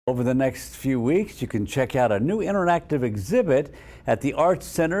Over the next few weeks, you can check out a new interactive exhibit at the Arts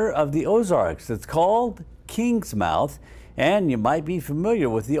Center of the Ozarks. It's called King's Mouth, and you might be familiar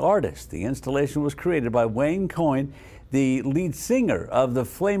with the artist. The installation was created by Coyne, the lead singer of the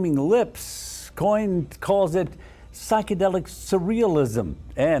Flaming Lips. Coyne calls it psychedelic surrealism,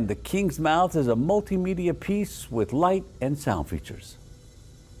 and the King's Mouth is a multimedia piece with light and sound features.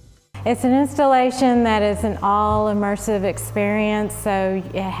 It's an installation that is an all-immersive experience, so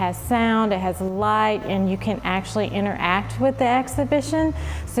it has sound, it has light, and you can actually interact with the exhibition.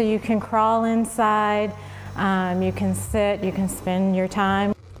 So you can crawl inside, you can sit, you can spend your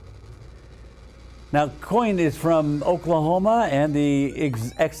time. Now, Coyne is from Oklahoma, and the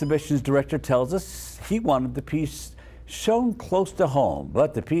exhibition's director tells us he wanted the piece shown close to home,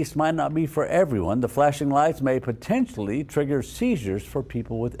 but the piece might not be for everyone. The flashing lights may potentially trigger seizures for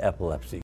people with epilepsy.